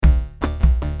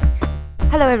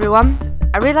Hello everyone.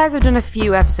 I realise I've done a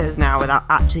few episodes now without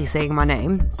actually saying my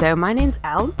name. So my name's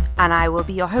Elle, and I will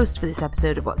be your host for this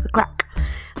episode of What's the Crack.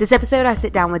 This episode I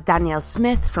sit down with Danielle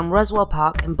Smith from Roswell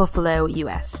Park in Buffalo,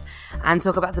 US, and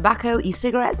talk about tobacco,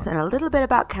 e-cigarettes, and a little bit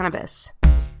about cannabis.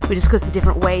 We discuss the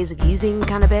different ways of using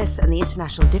cannabis and the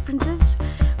international differences.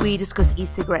 We discuss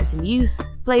e-cigarettes in youth,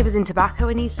 flavours in tobacco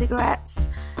and e-cigarettes.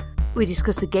 We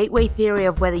discuss the gateway theory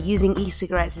of whether using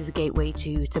e-cigarettes is a gateway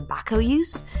to tobacco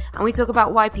use, and we talk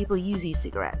about why people use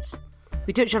e-cigarettes.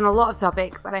 We touch on a lot of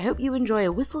topics, and I hope you enjoy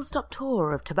a whistle-stop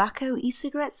tour of tobacco,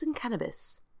 e-cigarettes, and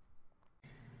cannabis.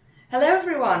 Hello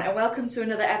everyone, and welcome to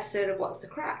another episode of What's the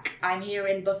Crack? I'm here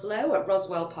in Buffalo at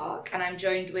Roswell Park, and I'm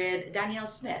joined with Danielle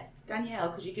Smith.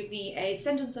 Danielle, could you give me a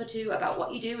sentence or two about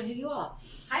what you do and who you are?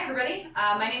 Hi everybody,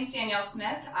 my name is Danielle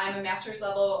Smith. I'm a master's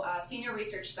level senior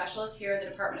research specialist here in the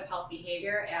Department of Health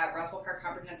Behavior at Roswell Park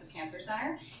Comprehensive Cancer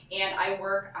Center, and I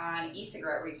work on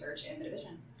e-cigarette research in the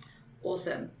division.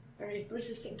 Awesome. Very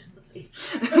succinct and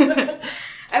lovely.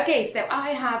 Okay, so I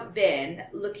have been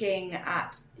looking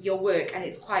at your work and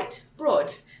it's quite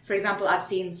broad. For example, I've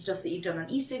seen stuff that you've done on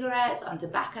e-cigarettes, on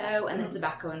tobacco, and then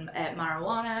tobacco and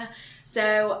marijuana.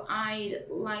 So I'd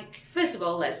like, first of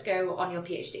all, let's go on your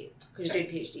PhD, because you're doing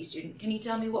a PhD student. Can you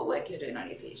tell me what work you're doing on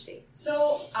your PhD?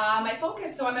 So my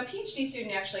focus, I'm a PhD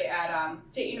student actually at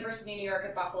State University of New York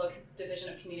at Buffalo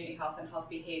Division of Community Health and Health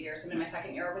Behavior. So I'm in my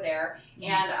second year over there.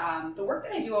 And the work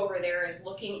that I do over there is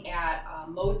looking at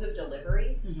modes of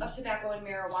delivery of tobacco and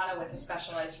marijuana with a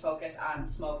specialized focus on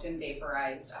smoked and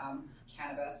vaporized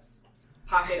cannabis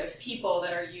pocket of people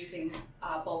that are using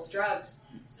both drugs.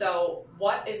 So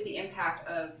what is the impact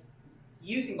of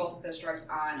using both of those drugs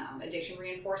on addiction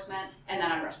reinforcement and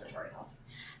then on respiratory health?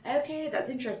 Okay, that's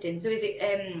interesting. So is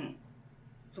it,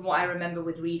 from what I remember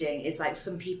with reading, is like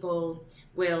some people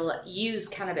will use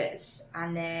cannabis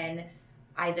and then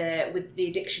either with the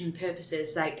addiction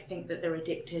purposes, like think that they're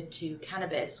addicted to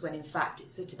cannabis when in fact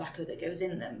it's the tobacco that goes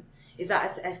in them. Is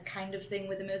that a kind of thing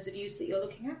with the modes of use that you're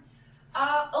looking at?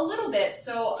 A little bit.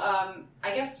 So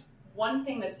I guess one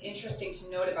thing that's interesting to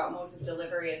note about modes of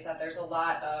delivery is that there's a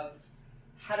lot of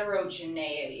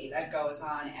heterogeneity that goes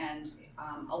on, and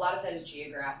a lot of that is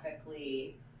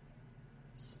geographically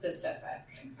specific.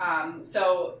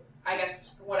 So I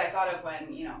guess what I thought of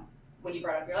when you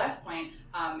brought up your last point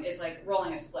is like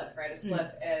rolling a spliff, right? A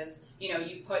spliff is,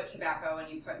 you put tobacco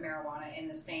and you put marijuana in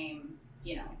the same,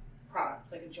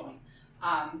 product, like a joint.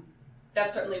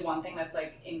 That's certainly one thing that's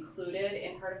like included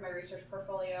in part of my research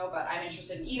portfolio, but I'm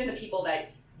interested in even the people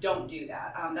that don't do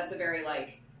that. That's a very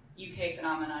like UK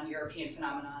phenomenon, European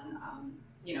phenomenon,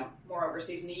 more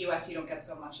overseas. In the US, you don't get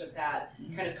so much of that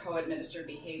kind of co-administered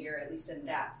behavior, at least in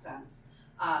that sense.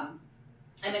 I'm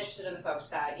interested in the folks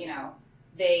that,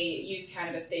 they use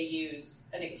cannabis, they use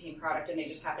a nicotine product, and they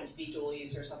just happen to be dual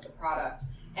users of the product.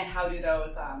 And how do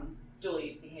those dual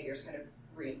use behaviors kind of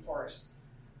reinforce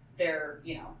their,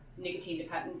 nicotine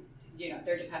dependent,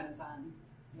 their dependence on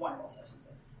one or both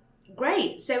substances?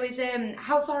 Great. So is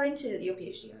how far into your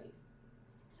PhD are you?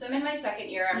 So I'm in my second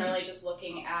year. I'm really just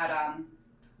looking at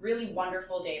really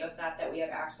wonderful data set that we have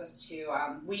access to.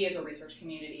 We as a research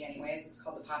community anyways, it's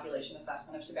called the Population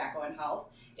Assessment of Tobacco and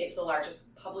Health. It's the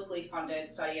largest publicly funded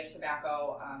study of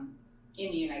tobacco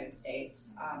in the United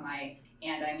States.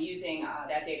 I'm using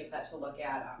that data set to look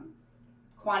at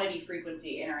quantity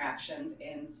frequency interactions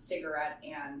in cigarette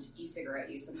and e-cigarette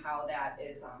use and how that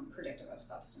is predictive of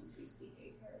substance use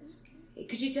behaviors.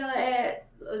 Could you tell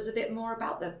us a bit more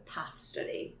about the PATH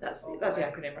study? That's the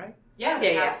acronym, right? Yeah,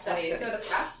 the PATH study. So the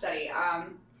PATH study,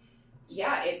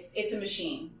 it's a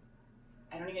machine.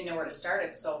 I don't even know where to start.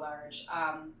 It's so large.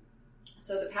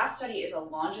 So the PATH study is a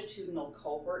longitudinal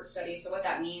cohort study. So what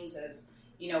that means is,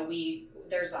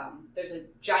 there's a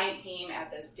giant team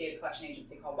at this data collection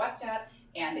agency called Westat,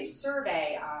 and they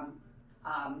survey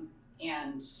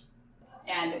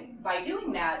and by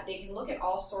doing that, they can look at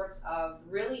all sorts of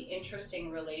really interesting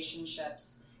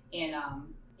relationships in,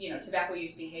 tobacco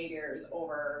use behaviors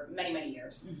over many, many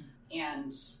years.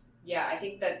 And I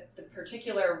think that the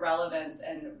particular relevance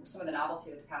and some of the novelty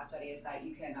with the PATH study is that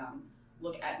you can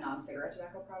look at non-cigarette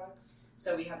tobacco products.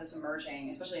 So we have this emerging,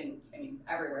 especially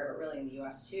everywhere, but really in the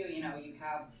US too. You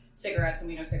have cigarettes, and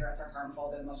we know cigarettes are harmful.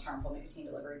 They're the most harmful nicotine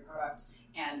delivery product.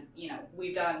 And,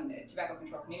 tobacco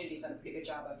control community's done a pretty good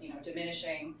job of,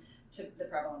 diminishing the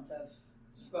prevalence of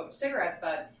smoked cigarettes.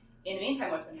 But in the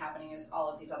meantime, what's been happening is all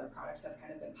of these other products have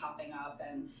kind of been popping up,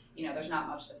 and, there's not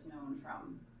much that's known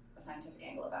from a scientific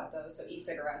angle about those. So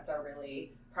e-cigarettes are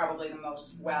really probably the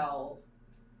most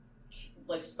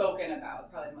spoken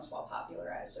about, probably the most well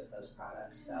popularized of those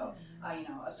products. So,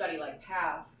 a study like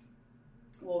PATH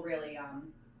will really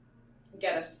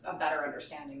get us a better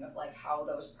understanding of like how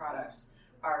those products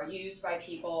are used by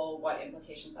people, what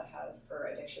implications that have for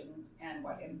addiction, and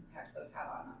what impacts those have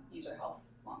on user health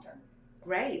long term.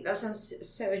 Great, that sounds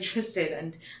so interesting,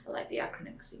 and I like the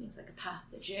acronym because it means like a path,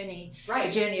 a journey, right?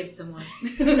 A journey of someone.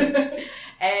 What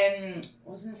was I going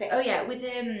to say? Oh yeah, with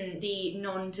the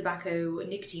non-tobacco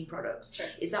nicotine products, sure.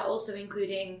 Is that also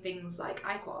including things like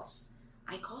IQOS?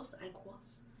 IQOS?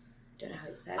 Don't know how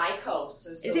it's said. IQOS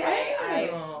is the it? way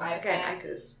I've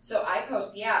IQOS. So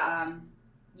IQOS,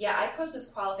 IQOS is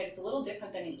qualified. It's a little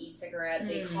different than an e-cigarette.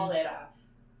 They call it a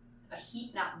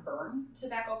heat not burn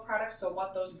tobacco product. So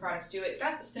what those products do, it's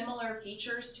got similar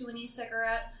features to an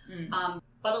e-cigarette,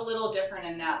 but a little different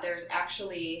in that there's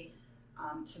actually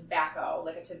tobacco,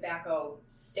 like a tobacco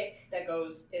stick that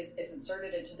is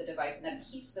inserted into the device and then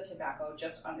heats the tobacco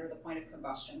just under the point of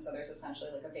combustion. So there's essentially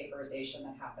like a vaporization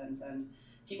that happens, and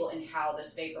people inhale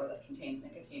this vapor that contains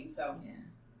nicotine. So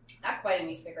not quite an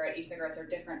e-cigarette. E-cigarettes are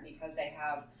different because they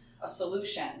have a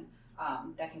solution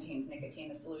that contains nicotine.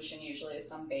 The solution usually is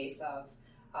some base of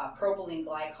propylene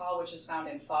glycol, which is found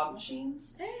in fog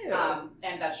machines,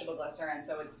 and vegetable glycerin.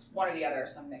 So it's one or the other,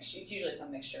 it's usually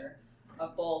some mixture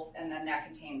of both, and then that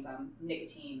contains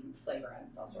nicotine,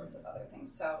 flavorants, all sorts of other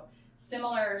things. So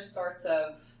similar sorts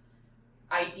of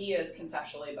ideas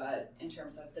conceptually, but in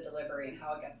terms of the delivery and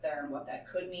how it gets there and what that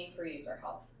could mean for user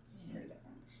health, it's pretty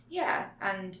different. Yeah,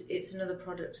 and it's another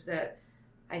product that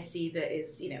I see that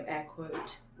is, air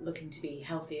quote, looking to be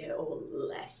healthier or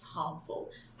less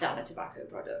harmful than a tobacco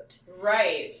product.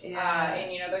 Right. Yeah.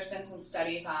 And there's been some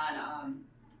studies on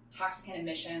toxicant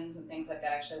emissions and things like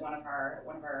that. Actually, one of our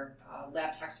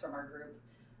lab techs from our group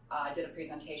did a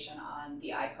presentation on the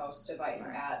IQOS device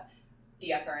at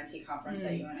the SRNT conference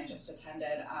that you and I just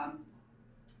attended.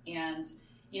 And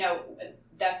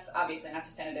that's obviously not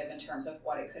definitive in terms of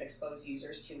what it could expose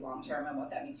users to long term and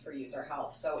what that means for user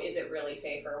health. So is it really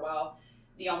safer? Well,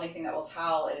 the only thing that will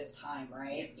tell is time,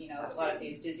 right? A lot of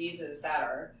these diseases that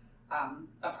are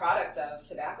a product of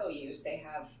tobacco use, they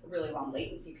have really long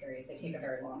latency periods. They take a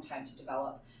very long time to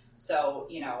develop. So,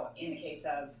 in the case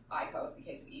of IQOS, in the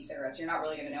case of e-cigarettes, you're not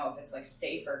really going to know if it's like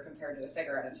safer compared to a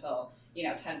cigarette until,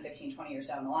 10, 15, 20 years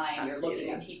down the line. Absolutely. You're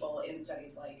looking at people in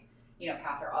studies like,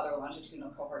 PATH or other longitudinal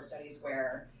cohort studies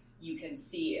where you can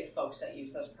see if folks that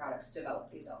use those products develop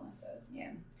these illnesses.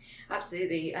 Yeah,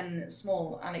 absolutely. And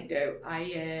small anecdote,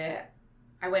 I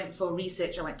went for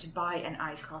research. I went to buy an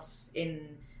IQOS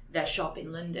in their shop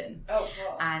in London. Oh,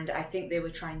 cool. And I think they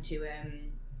were trying to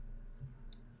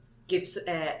give,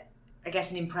 I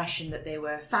guess, an impression that they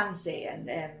were fancy and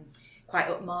quite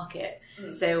upmarket.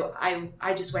 So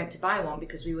I just went to buy one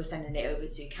because we were sending it over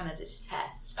to Canada to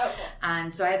test. Oh, cool.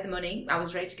 And so I had the money, I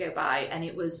was ready to go buy, and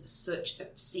it was such a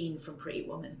scene from Pretty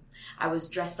Woman. I was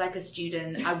dressed like a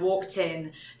student. I walked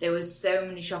in, there was so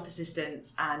many shop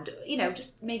assistants and,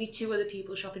 just maybe 2 other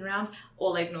people shopping around.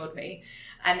 All ignored me.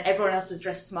 And everyone else was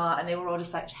dressed smart, and they were all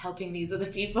just like helping these other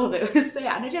people that was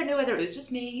there. And I don't know whether it was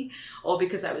just me or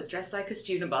because I was dressed like a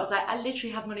student, but I was like, I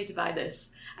literally have money to buy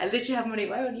this. I literally have money.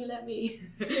 Why won't you let me?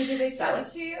 So did they sell it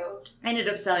to you? They ended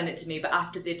up selling it to me, but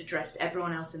after they'd addressed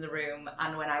everyone else in the room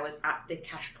and when I was at the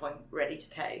cash point ready to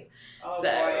pay. Oh,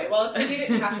 boy. Well, it's good you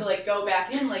didn't have to go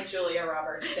back in like Julia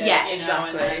Roberts did. Yeah,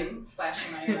 exactly. And then flash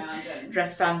your money around and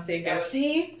dress fancy and go,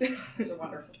 see? It was a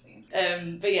wonderful scene.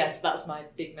 But yes, that's my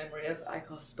big memory of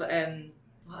IQOS. But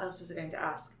what else was I going to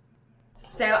ask?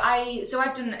 So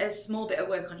I've done a small bit of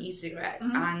work on e-cigarettes,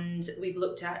 and we've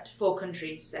looked at 4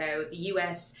 countries. So the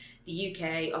US, the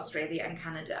UK, Australia, and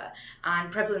Canada.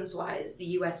 And prevalence-wise, the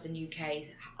US and UK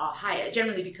are higher,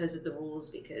 generally because of the rules,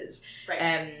 because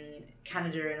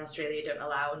Canada and Australia don't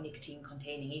allow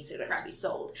nicotine-containing e-cigarettes to be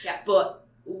sold. Yeah. But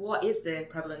what is the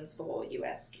prevalence for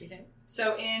US? Do you know?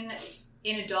 So in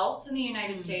adults in the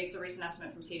United States, a recent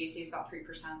estimate from CDC is about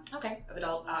 3% of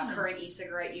adult current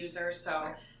e-cigarette users. So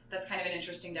that's kind of an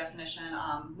interesting definition.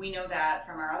 We know that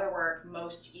from our other work,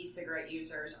 most e-cigarette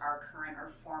users are current or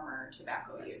former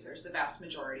tobacco users. The vast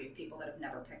majority of people that have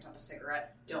never picked up a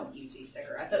cigarette don't use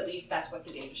e-cigarettes. At least that's what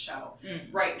the data show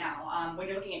right now. When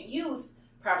you're looking at youth,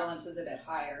 prevalence is a bit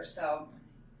higher. So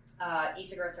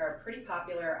e-cigarettes are pretty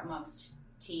popular amongst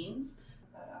teens.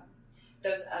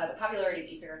 The popularity of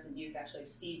e-cigarettes in youth actually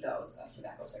exceed those of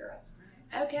tobacco cigarettes.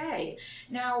 Okay.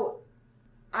 Now,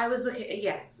 I was looking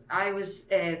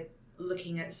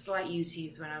at slight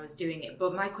uses when I was doing it,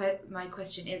 but my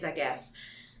question is, I guess,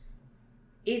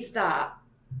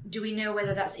 do we know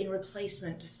whether that's in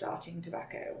replacement to starting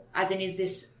tobacco? As in, is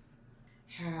this...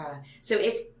 So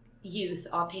if youth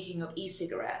are picking up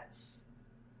e-cigarettes,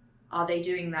 are they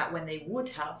doing that when they would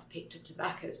have picked up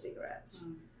tobacco cigarettes?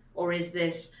 Or is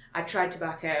this, I've tried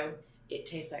tobacco, it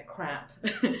tastes like crap,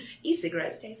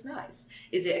 e-cigarettes taste nice?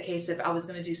 Is it a case of I was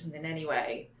going to do something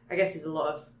anyway? I guess there's a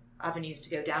lot of avenues to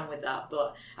go down with that,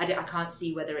 but I can't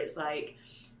see whether it's like,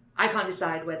 I can't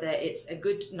decide whether it's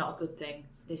not a good thing.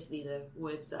 These are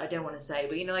words that I don't want to say,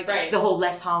 but the whole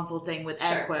less harmful thing with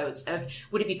air quotes of,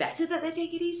 would it be better that they're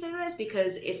taking e-cigarettes?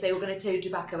 Because if they were going to do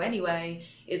tobacco anyway,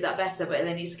 is that better? But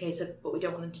then it's a case of, but we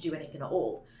don't want them to do anything at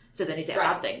all. So then is it a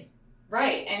bad thing?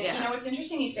 Right. And it's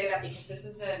interesting you say that, because this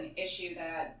is an issue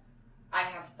that I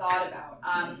have thought about.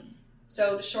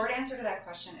 So the short answer to that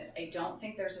question is I don't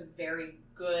think there's a very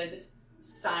good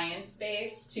science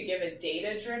base to give a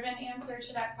data-driven answer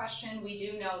to that question. We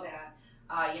do know that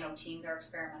teens are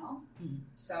experimental.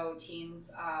 So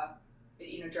teens,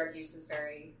 drug use is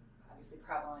very obviously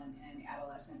prevalent in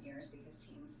adolescent years because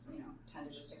teens, tend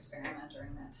to just experiment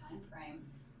during that time frame.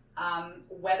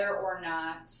 Whether or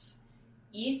not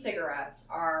e-cigarettes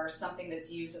are something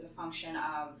that's used as a function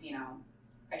of,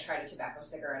 I tried a tobacco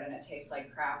cigarette and it tastes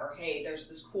like crap, or hey, there's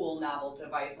this cool novel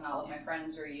device and all of my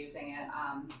friends are using it.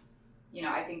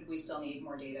 I think we still need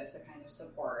more data to kind of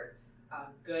support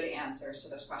good answers to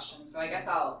those questions. So I guess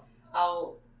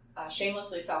I'll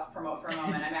shamelessly self-promote for a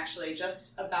moment. I'm actually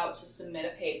just about to submit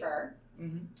a paper.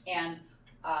 And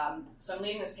so I'm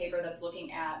leading this paper that's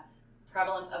looking at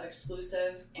prevalence of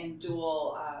exclusive and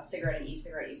dual cigarette and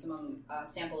e-cigarette use among a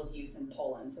sample of youth in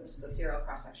Poland. So this is a serial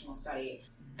cross-sectional study.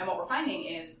 And what we're finding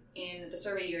is in the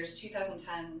survey years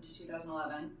 2010 to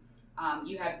 2011,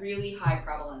 you had really high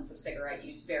prevalence of cigarette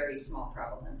use, very small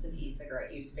prevalence of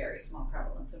e-cigarette use, very small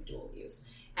prevalence of dual use.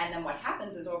 And then what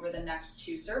happens is over the next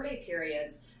two survey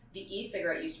periods, the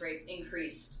e-cigarette use rates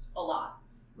increased a lot.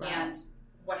 Right. And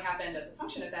what happened as a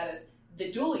function of that is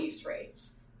the dual use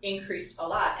rates increased a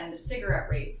lot and the cigarette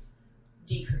rates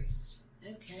decreased.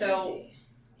 Okay. So,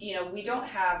 we don't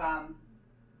have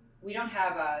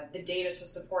the data to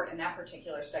support in that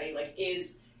particular study,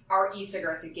 are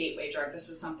e-cigarettes a gateway drug? This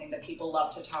is something that people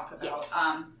love to talk about.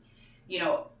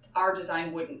 Yes. Our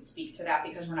design wouldn't speak to that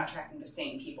because we're not tracking the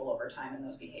same people over time in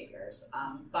those behaviors.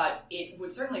 But it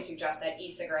would certainly suggest that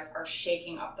e-cigarettes are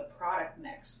shaking up the product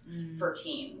mix for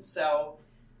teens. So,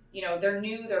 they're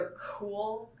new, they're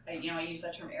cool. I use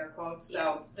that term air quotes.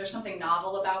 So there's something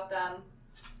novel about them.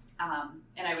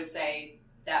 And I would say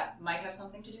that might have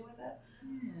something to do with it.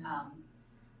 Yeah.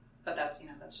 But that's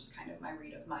just kind of my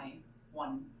read of my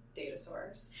one data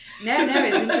source. No,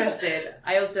 it's interesting.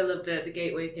 I also love the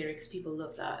gateway theory because people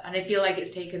love that. And I feel like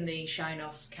it's taken the shine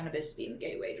off cannabis being the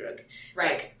gateway drug. It's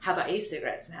right. Like, how about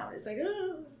e-cigarettes now? And it's like,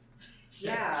 oh. So.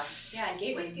 Yeah. And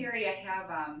gateway theory, I have...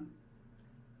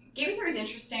 gateway theory is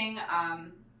interesting.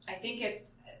 I think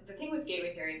the thing with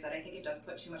gateway theory is that I think it does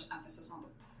put too much emphasis on the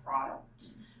product.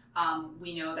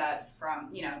 We know that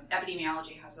from,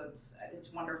 epidemiology has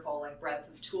its wonderful breadth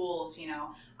of tools,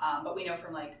 but we know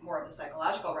from more of the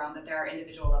psychological realm that there are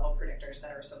individual level predictors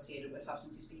that are associated with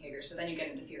substance use behavior. So then you get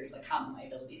into theories like common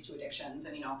liabilities to addictions,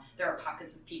 and there are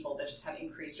pockets of people that just have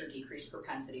increased or decreased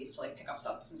propensities to pick up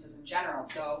substances in general.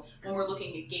 So when we're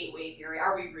looking at gateway theory,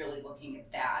 are we really looking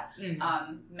at that?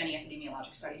 Many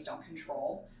epidemiologic studies don't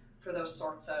control for those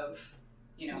sorts of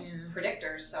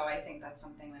predictors. So I think that's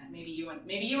something that maybe you and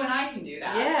I can do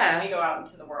that. Yeah. When we go out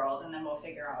into the world, and then we'll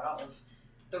figure out all of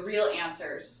the real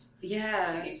answers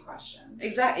to these questions.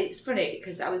 Exactly. It's funny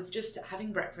because I was just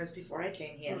having breakfast before I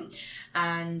came here,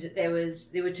 and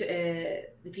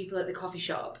the people at the coffee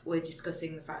shop were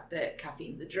discussing the fact that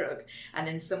caffeine's a drug, and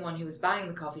then someone who was buying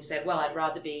the coffee said, well, I'd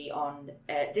rather be on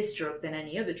this drug than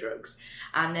any other drugs.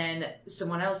 And then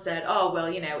someone else said, oh, well,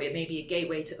 it may be a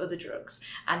gateway to other drugs.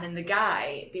 And then the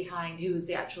guy behind, who was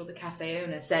the cafe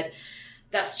owner, said,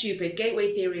 that's stupid.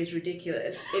 Gateway theory is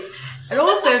ridiculous. And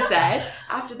also said,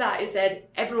 after that, it said,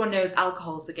 everyone knows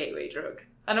alcohol's the gateway drug.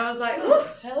 And I was like,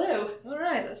 oh, hello. All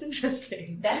right, that's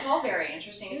interesting. That's all very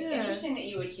interesting. It's interesting that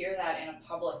you would hear that in a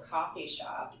public coffee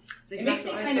shop. It makes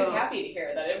me kind of happy to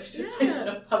hear that it would take place in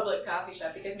a public coffee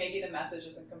shop because maybe the message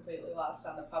isn't completely lost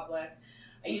on the public.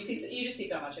 You just see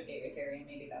so much of gateway theory, and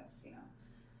maybe that's, Yeah.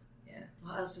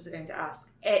 What else was I going to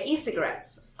ask?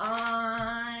 E-cigarettes.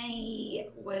 I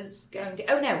was going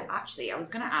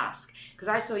to ask, because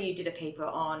I saw you did a paper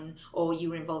on, or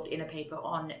you were involved in a paper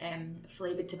on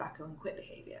flavoured tobacco and quit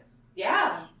behaviour.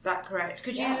 Yeah. Is that correct?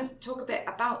 Could you talk a bit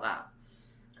about that?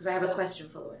 Because I have a question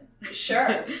following.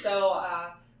 Sure. So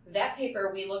that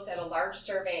paper, we looked at a large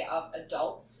survey of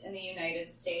adults in the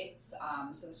United States.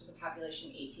 So this was a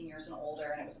population 18 years and older,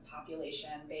 and it was a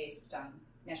population-based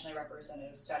nationally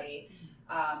representative study.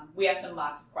 We asked them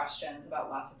lots of questions about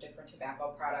lots of different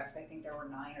tobacco products. I think there were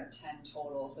 9 or 10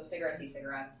 total. So cigarettes,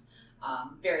 e-cigarettes,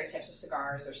 various types of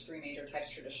cigars. There's 3 major types: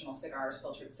 traditional cigars,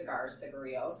 filtered cigars,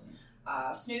 cigarillos.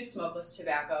 snus, smokeless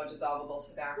tobacco, dissolvable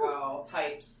tobacco,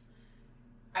 pipes.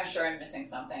 I'm sure I'm missing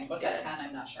something. Was that 10?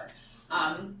 I'm not sure.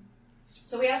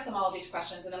 So we asked them all of these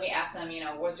questions, and then we asked them,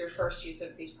 was your first use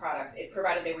of these products,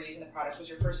 provided they were using the products, was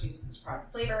your first use of this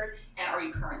product flavored, and are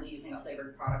you currently using a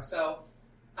flavored product? So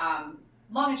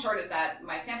long and short is that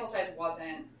my sample size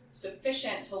wasn't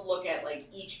sufficient to look at like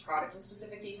each product in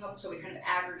specific detail, so we kind of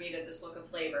aggregated this look of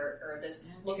flavor, or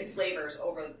this look at flavors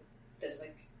over this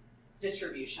like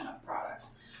distribution of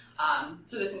products.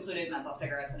 So this included menthol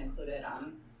cigarettes and included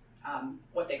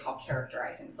what they call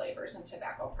characterizing flavors in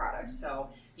tobacco products. So,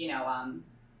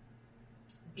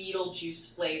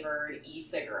 Beetlejuice flavored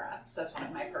e-cigarettes. That's one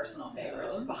of my personal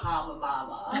favorites. Bahama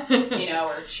Mama,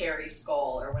 or Cherry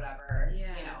Skull or whatever,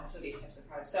 so these types of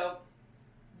products. So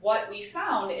what we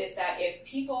found is that if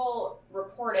people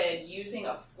reported using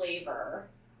a flavor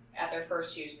at their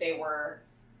first use, they were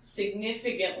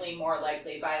significantly more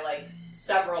likely by like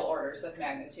several orders of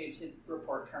magnitude to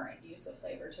report current use of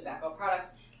flavored tobacco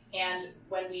products. And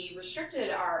when we restricted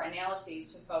our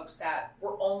analyses to folks that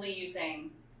were only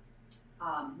using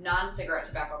non-cigarette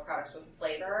tobacco products with a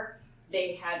flavor,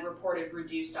 they had reported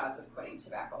reduced odds of quitting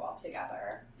tobacco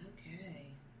altogether. Okay.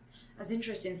 That's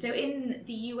interesting. So in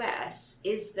the US,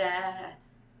 is there...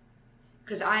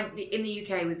 Because in the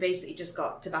UK, we've basically just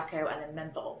got tobacco and then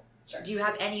menthol. Sure. Do you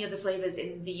have any other flavours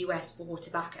in the US for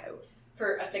tobacco?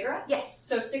 For a cigarette? Yes.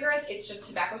 So cigarettes, it's just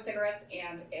tobacco cigarettes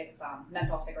and it's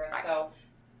menthol cigarettes. Right.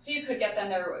 So you could get them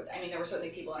there. I mean, there were certainly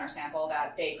people in our sample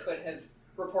that they could have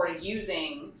reported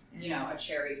using, a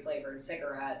cherry flavored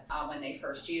cigarette when they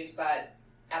first used, but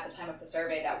at the time of the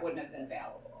survey, that wouldn't have been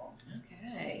available.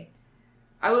 Okay.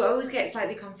 I always get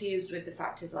slightly confused with the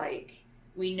fact of like,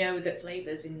 we know that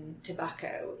flavours in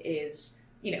tobacco is,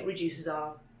 reduces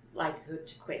our likelihood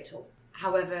to quit. Or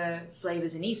however,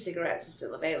 flavours in e-cigarettes are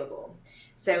still available.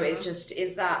 So it's just,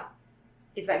 is that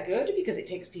good because it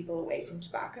takes people away from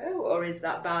tobacco, or is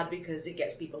that bad because it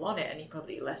gets people on it and you're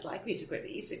probably less likely to quit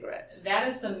the e-cigarettes? That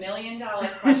is the $1 million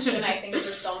question, I think, for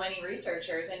so many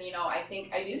researchers. And,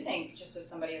 I do think, just as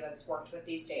somebody that's worked with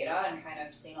these data and kind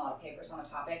of seen a lot of papers on the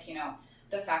topic,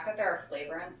 the fact that there are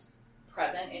flavorants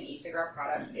present in e-cigarette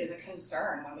products is a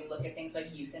concern when we look at things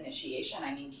like youth initiation.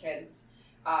 I mean, kids,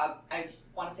 I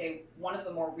want to say one of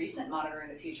the more recent Monitoring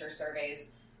the Future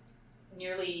surveys,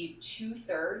 nearly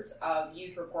 2/3 of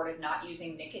youth reported not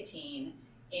using nicotine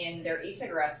in their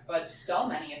e-cigarettes, but so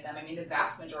many of them, the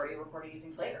vast majority reported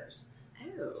using flavors.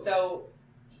 Oh. So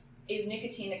is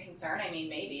nicotine the concern?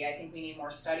 Maybe. I think we need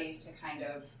more studies to kind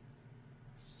of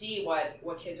see what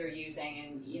kids are using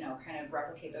and, kind of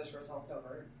replicate those results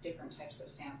over different types of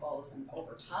samples and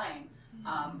over time.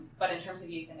 But in terms of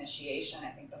youth initiation,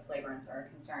 I think the flavorants are a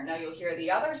concern. Now you'll hear the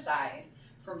other side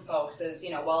from folks is,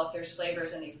 if there's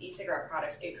flavors in these e-cigarette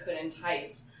products, it could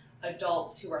entice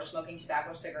adults who are smoking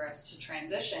tobacco cigarettes to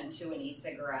transition to an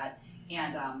e-cigarette,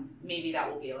 and maybe that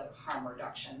will be like a harm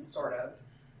reduction sort of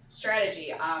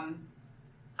strategy.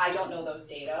 I don't know those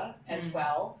data as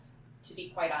well, to be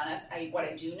quite honest. What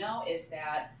I do know is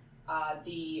that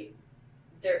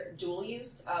their dual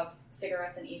use of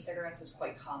cigarettes and e-cigarettes is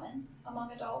quite common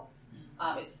among adults.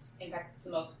 It's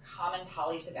the most common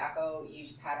poly-tobacco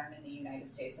use pattern in the United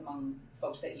States among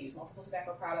folks that use multiple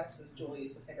tobacco products is dual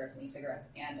use of cigarettes and e-cigarettes.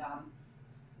 And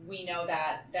we know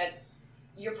that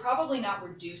you're probably not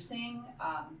reducing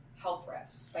health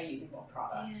risks by using both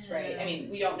products, right?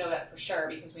 We don't know that for sure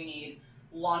because we need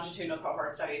longitudinal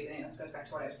cohort studies, and this goes back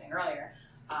to what I was saying earlier.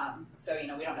 So, we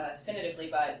don't know that definitively,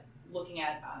 but looking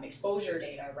at exposure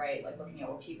data, right? Like looking at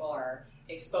what people are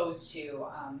exposed to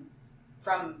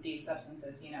from these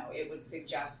substances, it would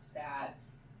suggest that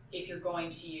if you're going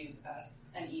to use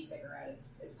an e-cigarette,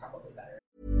 it's probably better.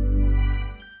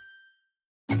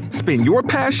 Spin your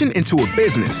passion into a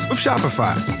business with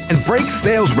Shopify and break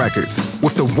sales records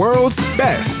with the world's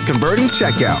best converting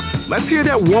checkout. Let's hear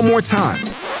that one more time.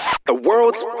 The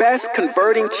world's best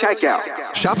converting checkout.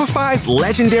 Shopify's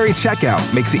legendary checkout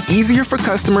makes it easier for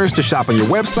customers to shop on your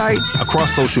website,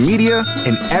 across social media,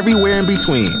 and everywhere in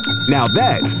between. Now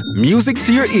that's music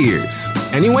to your ears.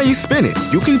 Any way you spin it,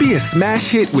 you can be a smash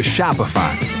hit with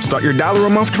Shopify. Start your $1 a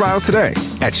month trial today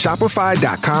at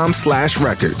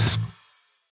shopify.com/records.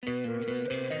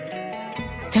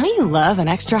 Don't you love an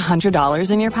extra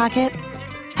 $100 in your pocket?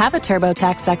 Have a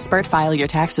TurboTax expert file your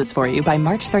taxes for you by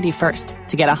March 31st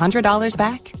to get $100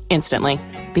 back instantly.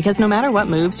 Because no matter what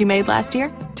moves you made last year,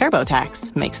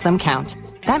 TurboTax makes them count.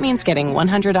 That means getting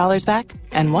 $100 back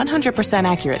and 100%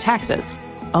 accurate taxes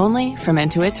only from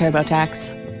Intuit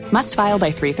TurboTax. Must file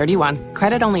by 3/31.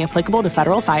 Credit only applicable to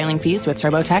federal filing fees with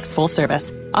TurboTax full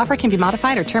service. Offer can be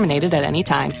modified or terminated at any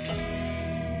time.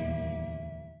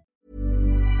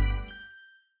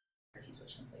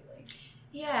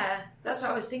 Yeah, that's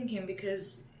what I was thinking,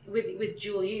 because with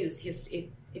dual use,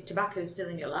 if tobacco is still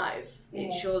in your life,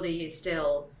 it surely is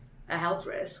still a health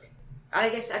risk. And I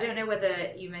guess, I don't know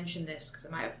whether you mentioned this, because I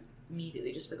might have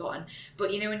immediately just forgotten,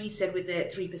 but you know when you said with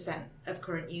the 3% of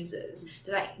current users,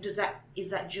 is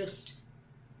that just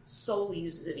sole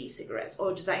users of e-cigarettes,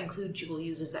 or does that include dual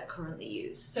users that currently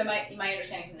use? So my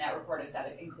understanding from that report is that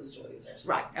it includes dual users.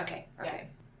 Right, okay. Yeah.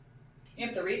 You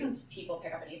know, but the reasons people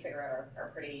pick up an e-cigarette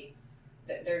are pretty,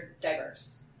 they're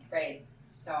diverse, right?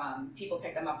 So people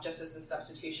pick them up just as the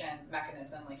substitution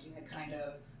mechanism, like you had kind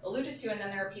of alluded to, and then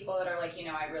there are people that are like, you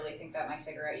know, I really think that my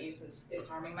cigarette use is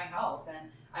harming my health, and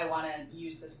I want to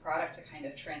use this product to kind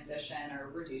of transition or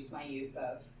reduce my use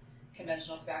of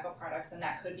conventional tobacco products, and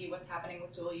that could be what's happening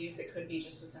with dual use. It could be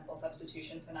just a simple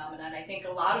substitution phenomenon. I think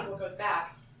a lot of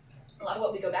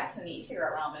what we go back to in the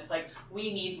e-cigarette realm is like,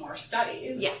 we need more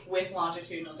studies with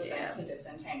longitudinal designs to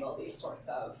disentangle these sorts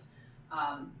of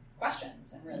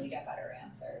questions and really get better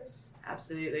answers.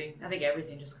 Absolutely. I think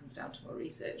everything just comes down to more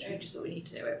research. We need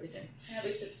to know everything. And at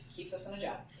least it keeps us in a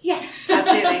job. Yeah,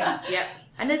 absolutely. Yeah.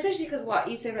 And especially because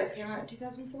e-cigarettes came out in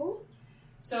 2004?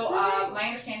 So my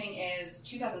understanding is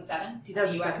 2007 for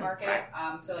the U.S. market,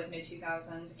 right. So like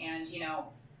mid-2000s, and you know,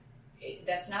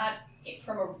 that's not,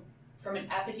 from an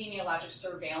epidemiologic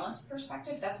surveillance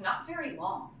perspective, that's not very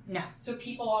long. No. So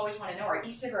people always want to know, are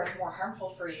e-cigarettes more harmful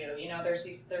for you? You know, there's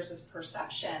this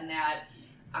perception that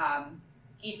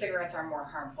e-cigarettes are more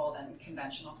harmful than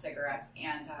conventional cigarettes,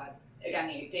 and again,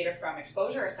 the data from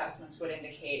exposure assessments would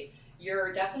indicate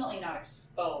you're definitely not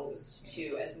exposed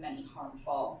to as many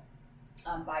harmful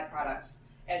byproducts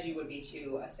as you would be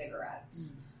to a cigarette. So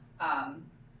I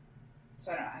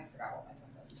don't know, I forgot what my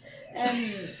point was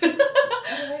entirely.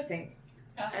 What do I think?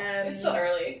 It's still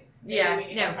early.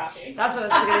 Maybe that's what I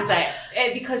was going to say.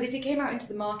 Because if it came out into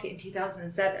the market in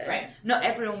 2007, right. not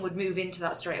everyone would move into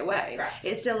that straight away. Correct.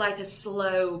 It's still like a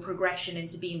slow progression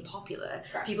into being popular.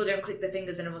 Correct. People don't click their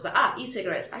fingers and everyone's like,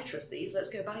 e-cigarettes, I trust these, let's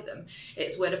go buy them.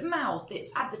 It's word of mouth,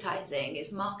 it's advertising,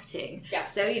 it's marketing.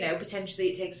 Yes. So, you know, potentially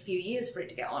it takes a few years for it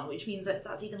to get on, which means that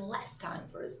that's even less time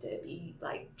for us to be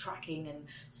like tracking and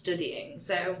studying.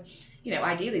 So, you know,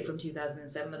 ideally from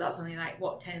 2007, but that's only like,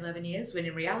 10, 11 years, when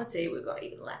in reality we've got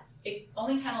even less. It's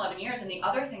only 10, 11 years, and the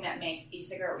other thing that makes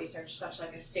e-cigarette research such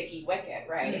like a sticky wicket,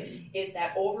 right, is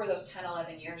that over those 10,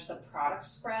 11 years, the product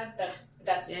spread that's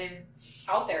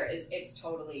out there it's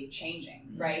totally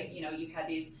changing, right? You know, you've had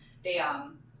these, they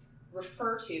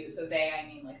refer to, so they, I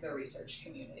mean like the research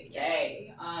community,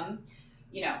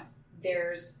 you know,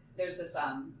 there's this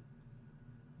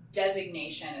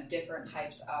designation of different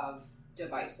types of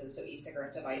devices. So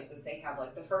e-cigarette devices, they have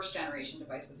like the first generation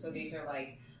devices. So these are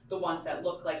like the ones that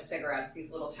look like cigarettes,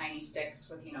 these little tiny sticks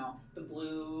with, you know, the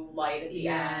blue light at the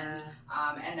end.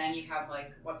 And then you have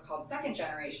like what's called second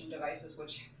generation devices,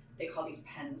 which they call these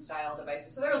pen style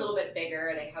devices. So they're a little bit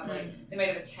bigger. They have like, they might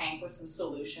have a tank with some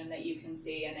solution that you can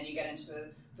see. And then you get into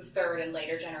the third and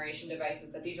later generation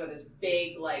devices, that these are those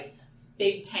big, like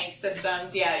big tank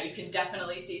systems. Yeah, you can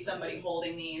definitely see somebody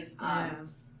holding these.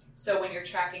 So when you're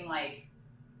tracking like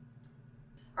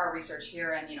our research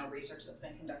here and, you know, research that's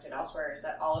been conducted elsewhere, is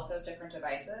that all of those different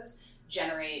devices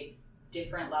generate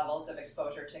different levels of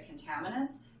exposure to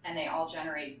contaminants, and they all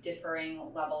generate differing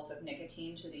levels of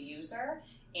nicotine to the user,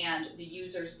 and the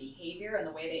user's behavior and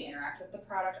the way they interact with the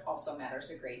product also matters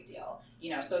a great deal.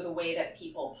 You know, so the way that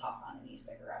people puff on an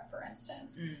e-cigarette, for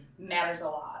instance, matters a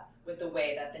lot with the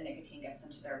way that the nicotine gets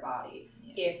into their body.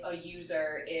 If a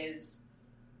user is,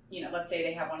 you know, let's say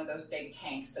they have one of those big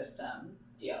tank system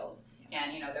deals,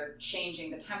 and, you know, they're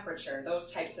changing the temperature,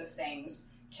 those types of things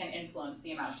can influence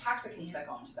the amount of toxicants that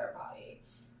go into their body.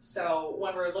 So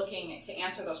when we're looking to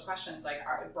answer those questions, like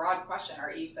our broad question, are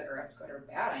e-cigarettes good or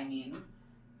bad? I mean,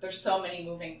 there's so many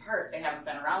moving parts. They haven't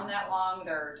been around that long.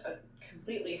 They're a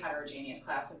completely heterogeneous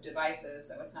class of devices,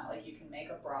 so it's not like you can make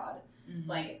a broad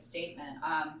blanket statement.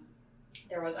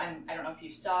 There was, I don't know if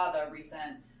you saw the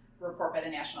recent report by the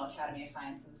National Academy of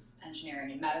Sciences,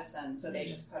 Engineering, and Medicine. So they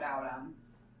just put out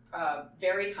a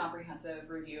very comprehensive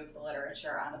review of the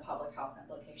literature on the public health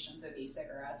implications of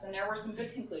e-cigarettes. And there were some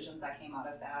good conclusions that came out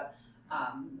of that.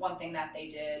 One thing that they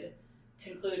did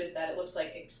conclude is that it looks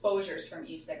like exposures from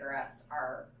e-cigarettes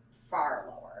are far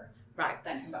lower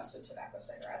than combusted tobacco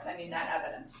cigarettes. I mean, that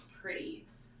evidence is pretty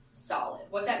solid.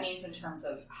 What that means in terms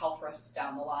of health risks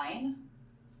down the line,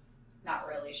 not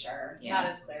really sure. Not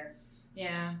as clear.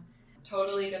 Yeah.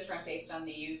 Totally different based on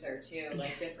the user too,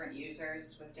 like different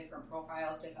users with different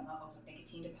profiles, different levels of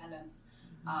nicotine dependence.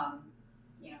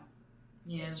 You know,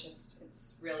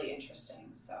 it's really interesting.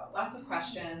 So lots of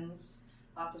questions,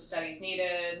 lots of studies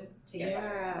needed to get better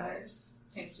Yeah. answers.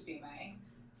 Seems to be my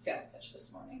sales pitch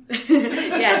this morning.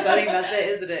 Yes, I think that's it,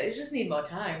 isn't it? You just need more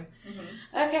time.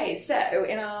 Mm-hmm. Okay, so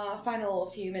in our final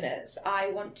few minutes, I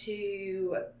want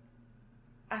to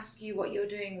ask you what you're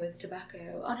doing with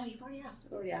tobacco. Oh no, you've already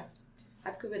asked.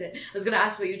 I've covered it. I was going to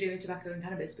ask what you're doing with tobacco and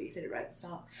cannabis, but you said it right at the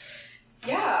start.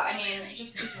 Yeah, I mean,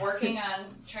 just working on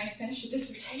trying to finish a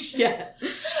dissertation. Yeah.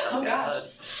 Oh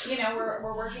gosh. You know,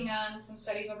 we're working on some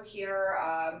studies over here.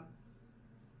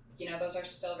 You know, those are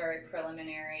still very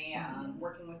preliminary.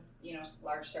 Working with, you know,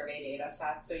 large survey data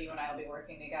sets. So you and I will be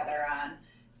working together on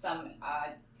some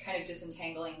kind of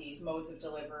disentangling these modes of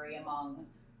delivery among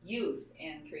youth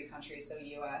in 3 countries, so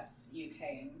US, UK,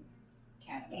 and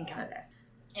Canada. In Canada.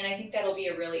 And I think that'll be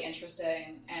a really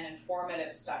interesting and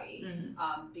informative study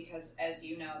because, as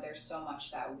you know, there's so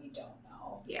much that we don't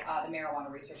know. Yeah. The marijuana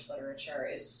research literature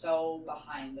is so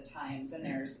behind the times, and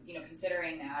there's, you know,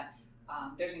 considering that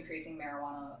there's increasing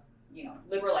marijuana, you know,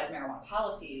 liberalized marijuana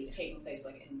policies taking place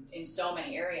like in so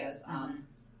many areas.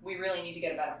 We really need to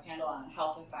get a better handle on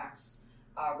health effects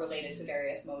related to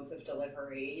various modes of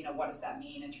delivery. You know, what does that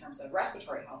mean in terms of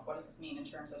respiratory health? What does this mean in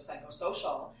terms of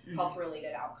psychosocial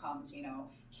health-related outcomes? You know,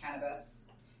 cannabis.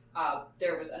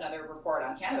 There was another report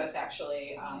on cannabis,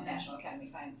 actually, National Academy of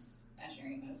Science,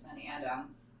 Engineering, and Medicine, and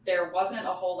there wasn't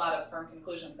a whole lot of firm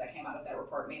conclusions that came out of that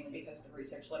report, mainly because the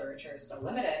research literature is so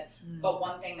limited. But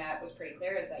one thing that was pretty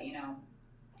clear is that, you know,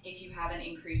 if you have an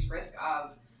increased risk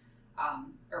of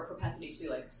or propensity to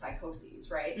like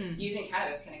psychoses, right? Using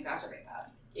cannabis can exacerbate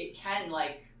that. It can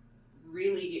like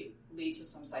really lead to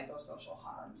some psychosocial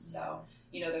harms. So,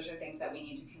 you know, those are things that we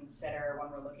need to consider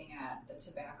when we're looking at the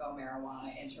tobacco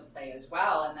marijuana interplay as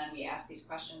well. And then we ask these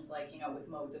questions like, you know, with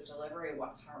modes of delivery,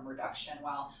 what's harm reduction?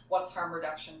 Well, what's harm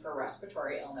reduction for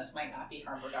respiratory illness might not be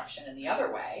harm reduction in the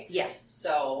other way. Yeah.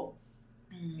 So,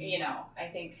 you know, I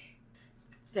think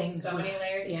so many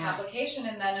layers of complication,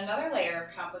 and then another layer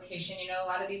of complication. You know, a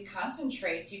lot of these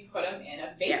concentrates, you put them in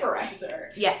a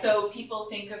vaporizer. Yes. So people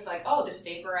think of like, oh, this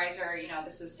vaporizer, you know,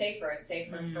 this is safer. It's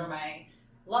safer for my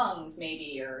lungs,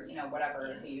 maybe, or you know,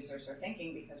 whatever the users are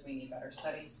thinking, because we need better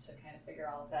studies to kind of figure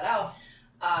all of that out.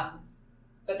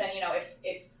 But then, you know, if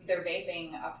they're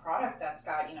vaping a product that's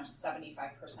got, you know, 75%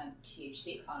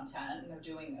 THC content, and they're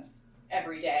doing this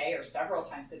every day or several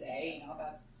times a day, you know,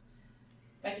 that's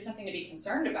might be something to be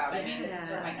concerned about. I mean, it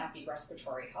sort of might not be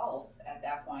respiratory health at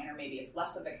that point, or maybe it's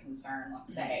less of a concern,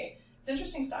 let's say. It's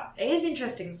interesting stuff. It is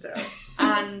interesting stuff.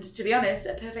 And to be honest,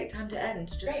 a perfect time to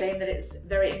end. Just saying that it's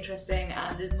very interesting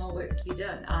and there's more work to be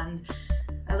done. And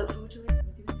I look forward to working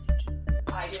with you in the future.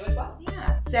 I do as well.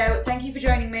 Yeah. So thank you for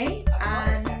joining me. Of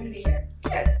course, happy to be here.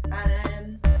 Good.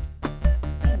 And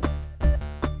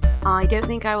I don't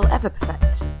think I will ever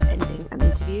perfect ending an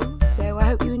interview, so I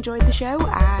hope you enjoyed the show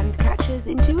and catch us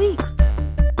in 2 weeks.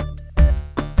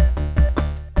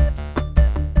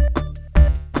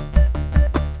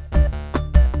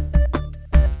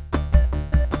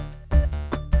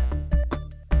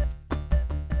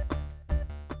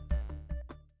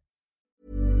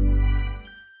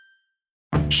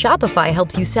 Shopify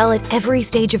helps you sell at every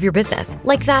stage of your business.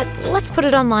 Like that, let's put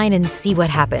it online and see what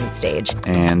happens stage.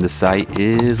 And the site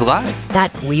is live.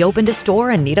 That we opened a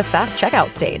store and need a fast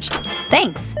checkout stage.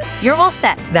 Thanks. You're all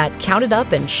set. That count it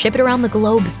up and ship it around the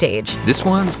globe stage. This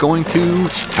one's going to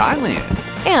Thailand.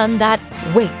 And that,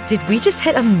 wait, did we just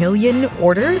hit 1 million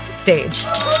orders stage?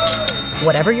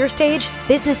 Whatever your stage,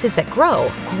 businesses that grow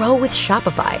with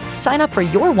Shopify. Sign up for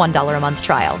your $1 a month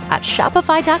trial at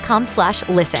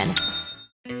shopify.com/listen.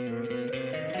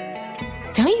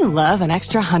 Don't you love an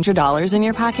extra $100 in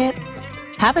your pocket?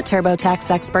 Have a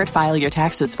TurboTax expert file your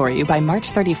taxes for you by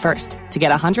March 31st to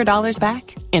get $100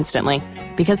 back instantly.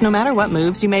 Because no matter what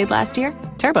moves you made last year,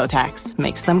 TurboTax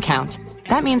makes them count.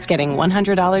 That means getting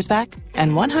 $100 back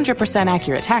and 100%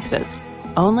 accurate taxes,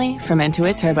 only from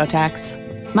Intuit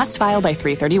TurboTax. Must file by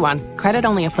 3/31. Credit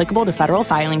only applicable to federal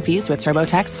filing fees with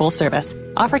TurboTax full service.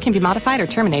 Offer can be modified or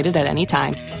terminated at any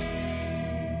time.